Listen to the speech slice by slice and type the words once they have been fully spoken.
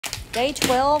Day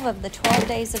 12 of the 12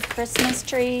 days of Christmas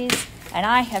trees, and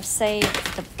I have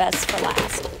saved the best for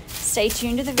last. Stay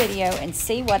tuned to the video and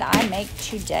see what I make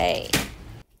today.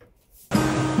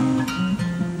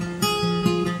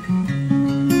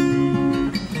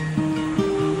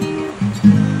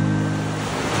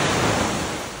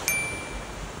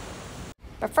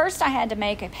 But first I had to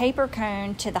make a paper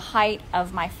cone to the height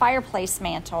of my fireplace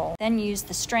mantle, then use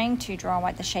the string to draw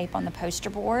out the shape on the poster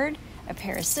board, a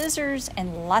pair of scissors,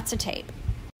 and lots of tape.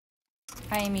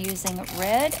 I am using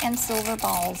red and silver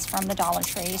balls from the Dollar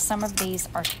Tree. Some of these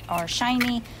are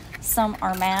shiny, some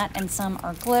are matte, and some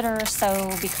are glitter.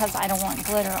 So because I don't want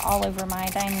glitter all over my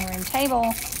dining room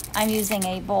table, I'm using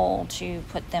a bowl to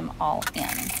put them all in.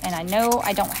 And I know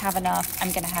I don't have enough.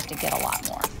 I'm gonna have to get a lot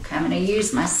more. Okay, I'm gonna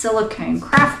use my silicone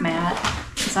craft mat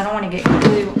because I don't want to get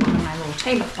glue on my little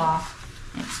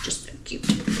tablecloth. It's just so cute.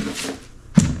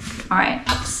 All right,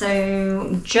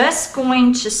 so just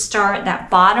going to start that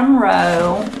bottom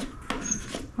row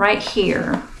right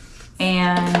here.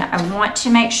 And I want to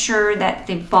make sure that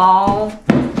the ball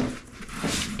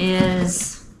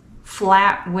is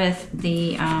flat with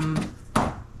the,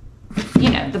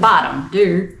 the bottom.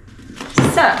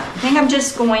 So I think I'm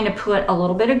just going to put a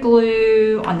little bit of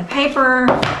glue on the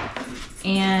paper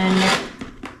and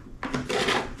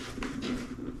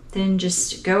then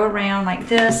just go around like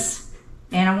this.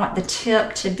 And I want the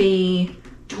tip to be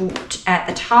at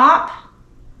the top,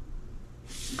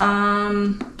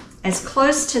 as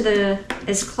close to the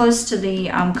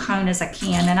cone as I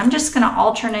can. And I'm just going to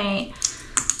alternate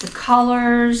the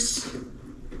colors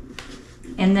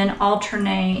and then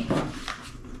alternate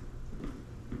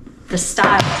the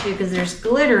style too, because there's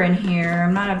glitter in here.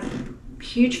 I'm not a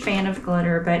huge fan of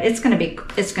glitter, but it's gonna be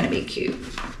cute.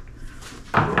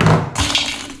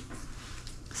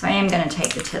 So I am gonna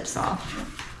take the tips off.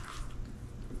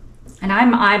 And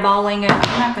I'm eyeballing it.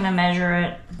 I'm not gonna measure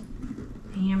it.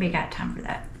 Nobody got time for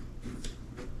that.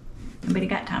 Nobody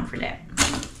got time for that.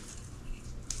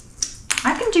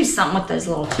 I can do something with those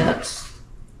little tips.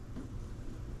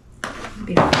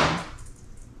 Be fun.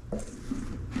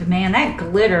 But man, that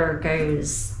glitter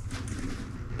goes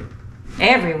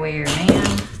everywhere,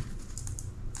 man.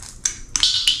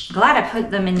 Glad I put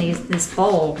them in this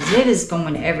bowl because it is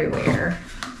going everywhere.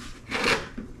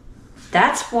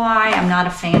 That's why I'm not a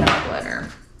fan of glitter.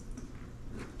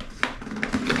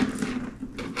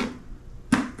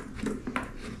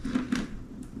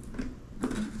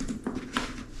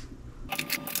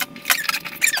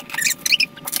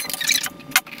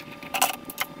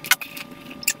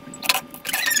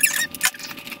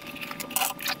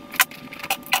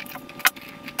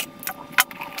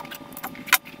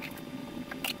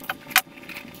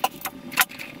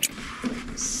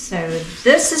 So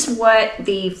this is what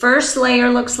the first layer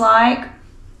looks like.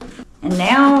 And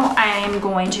now I'm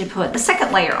going to put the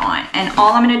second layer on. And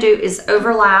all I'm gonna do is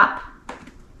overlap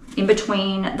in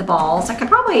between the balls. I could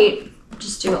probably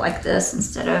just do it like this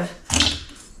instead of,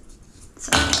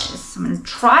 so I'm gonna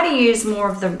try to use more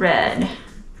of the red.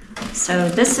 So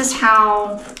this is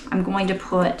how I'm going to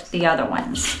put the other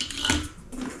ones.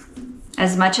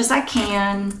 As much as I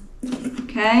can,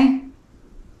 okay?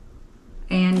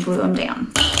 And glue them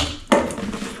down.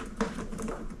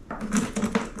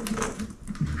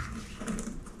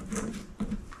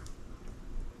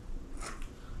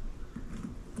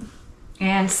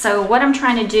 And so what I'm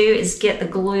trying to do is get the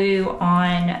glue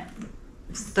on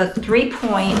the 3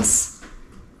 points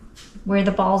where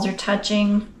the balls are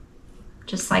touching,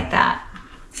 just like that.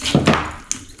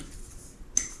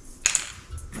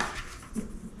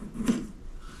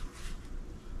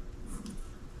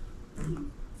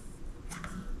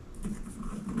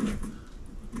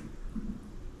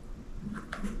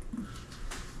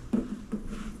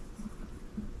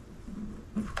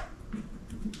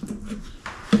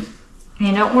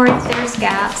 And don't worry if there's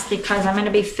gaps because I'm going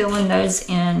to be filling those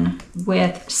in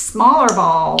with smaller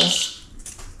balls.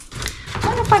 I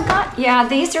don't know if I got, yeah,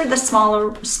 these are the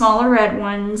smaller red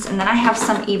ones, and then I have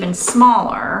some even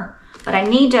smaller, but I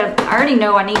already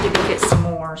know I need to go get some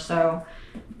more, so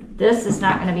this is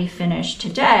not going to be finished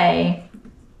today,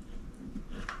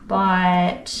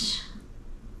 but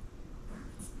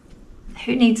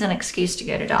who needs an excuse to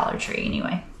go to Dollar Tree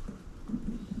anyway?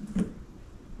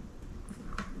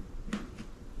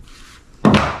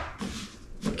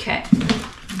 Okay,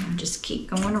 just keep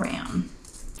going around.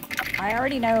 I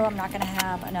already know I'm not going to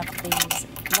have enough of these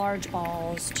large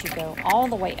balls to go all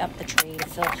the way up the tree to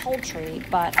fill the whole tree,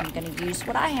 but I'm going to use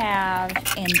what I have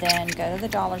and then go to the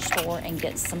dollar store and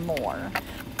get some more.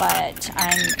 But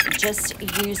I'm just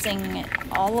using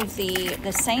all of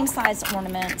the same size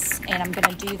ornaments, and I'm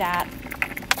going to do that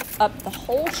up the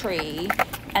whole tree.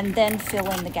 and then fill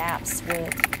in the gaps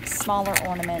with smaller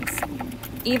ornaments,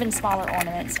 even smaller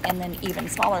ornaments, and then even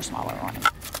smaller ornaments.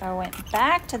 So I went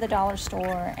back to the dollar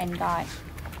store and got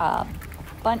a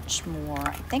bunch more.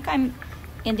 I think I'm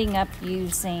ending up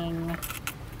using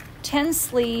 10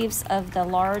 sleeves of the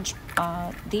large,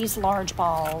 these large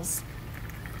balls,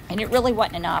 and it really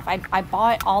wasn't enough. I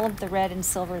bought all of the red and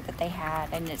silver that they had,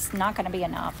 and it's not going to be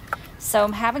enough. So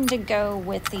I'm having to go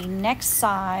with the next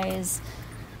size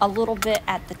a little bit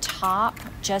at the top,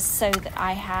 just so that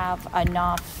I have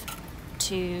enough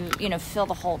to, fill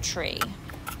the whole tree.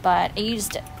 But I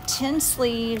used 10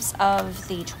 sleeves of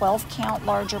the 12 count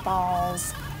larger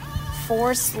balls,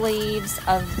 4 sleeves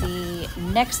of the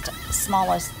next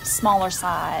smaller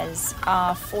size,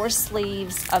 4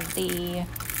 sleeves of the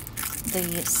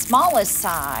smallest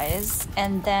size,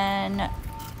 and then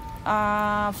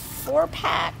 4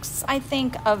 packs, I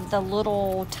think, of the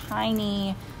little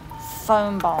tiny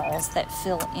foam balls that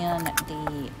fill in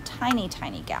the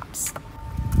tiny gaps.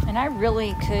 And I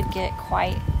really could get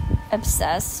quite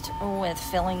obsessed with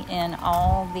filling in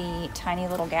all the tiny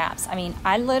little gaps. I mean,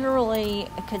 I literally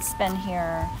could spend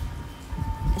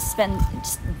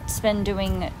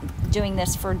doing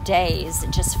this for days,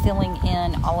 just filling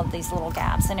in all of these little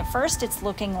gaps. And at first it's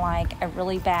looking like a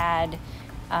really bad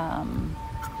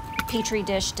petri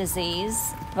dish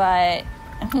disease, but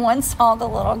once all the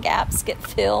little gaps get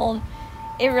filled,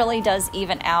 it really does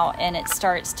even out, and it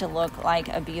starts to look like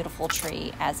a beautiful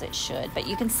tree, as it should. But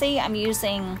you can see I'm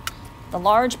using the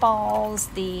large balls,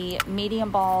 the medium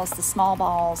balls, the small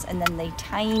balls, and then the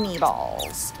tiny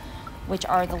balls, which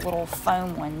are the little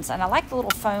foam ones. And I like the little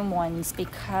foam ones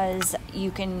because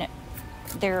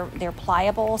they're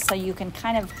pliable, so you can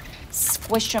kind of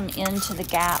squish them into the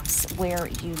gaps where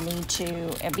you need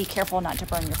to. And be careful not to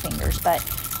burn your fingers. But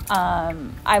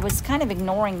I was kind of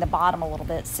ignoring the bottom a little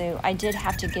bit, so I did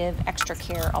have to give extra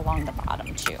care along the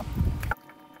bottom too.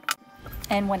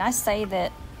 And when I say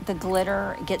that the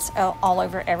glitter gets all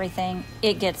over everything,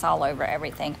 it gets all over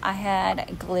everything. I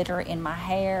had glitter in my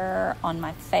hair, on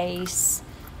my face,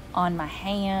 on my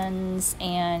hands,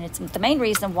 and it's the main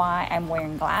reason why I'm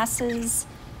wearing glasses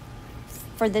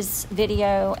for this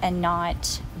video and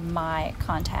not my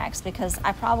contacts, because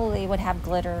I probably would have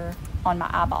glitter on my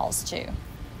eyeballs too.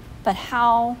 But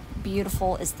how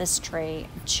beautiful is this tree?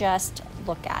 Just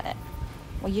look at it.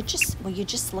 Will you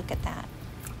just look at that?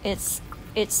 It's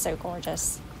so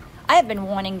gorgeous. I have been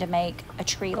wanting to make a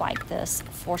tree like this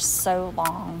for so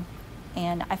long,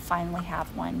 and I finally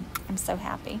have one. I'm so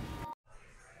happy.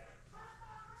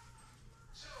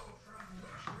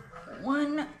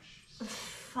 One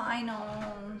final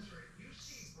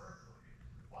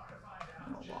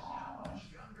wall.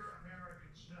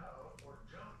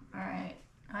 All right.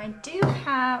 I do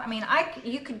have,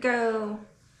 you could go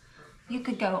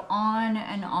on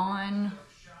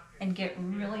and get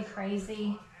really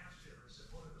crazy.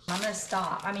 I'm going to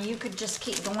stop. You could just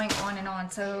keep going on and on.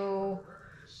 So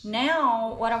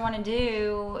now what I want to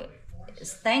do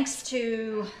is, thanks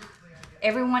to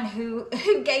everyone who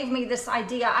gave me this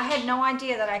idea. I had no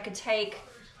idea that I could take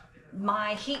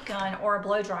my heat gun or a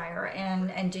blow dryer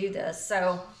and do this.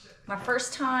 So my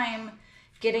first time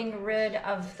getting rid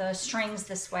of the strings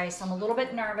this way, so I'm a little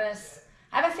bit nervous.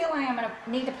 I have a feeling I'm gonna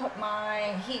need to put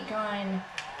my heat gun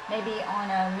maybe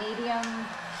on a medium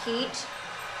heat.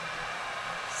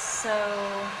 So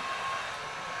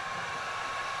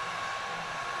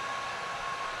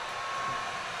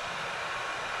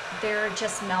they're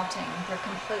just melting. They're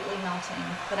completely melting.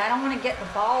 But I don't want to get the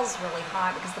balls really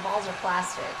hot because the balls are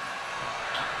plastic.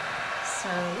 So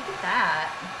look at that.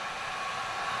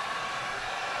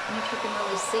 I don't know if you can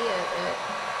really see it.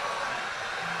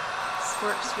 This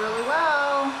works really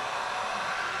well.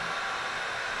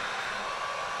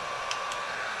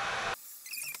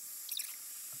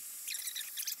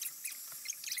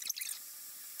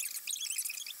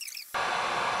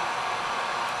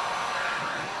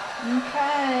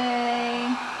 Okay.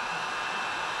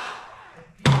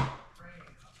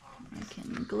 I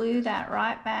can glue that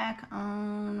right back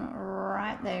on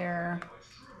right there.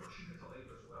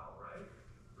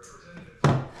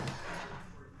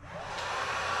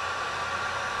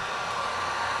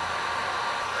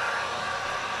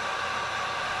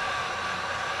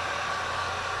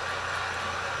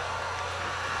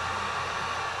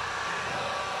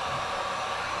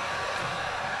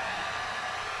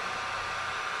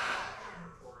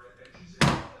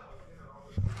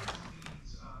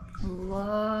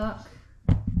 Look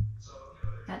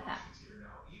at that.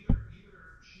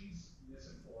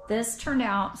 This turned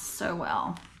out so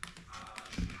well.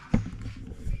 Let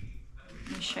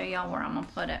me show y'all where I'm gonna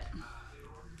put it.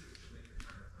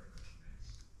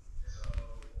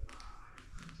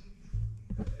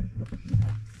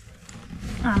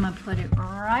 I'm gonna put it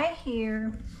right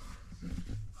here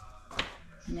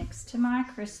next to my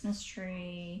Christmas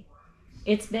tree.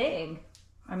 It's big.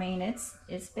 I mean, it's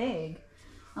big.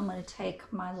 I'm gonna take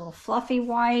my little fluffy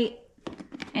white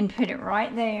and put it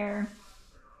right there.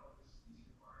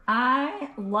 I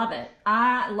love it.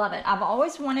 I love it. I've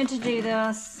always wanted to do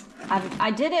this. I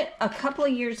did it a couple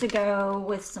of years ago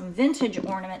with some vintage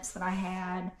ornaments that I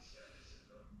had.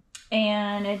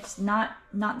 And it's not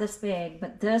this big,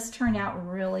 but this turned out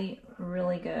really,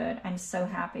 really good. I'm so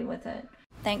happy with it.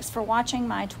 Thanks for watching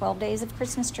my 12 Days of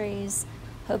Christmas Trees.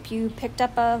 Hope you picked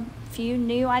up a few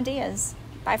new ideas.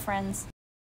 Bye, friends.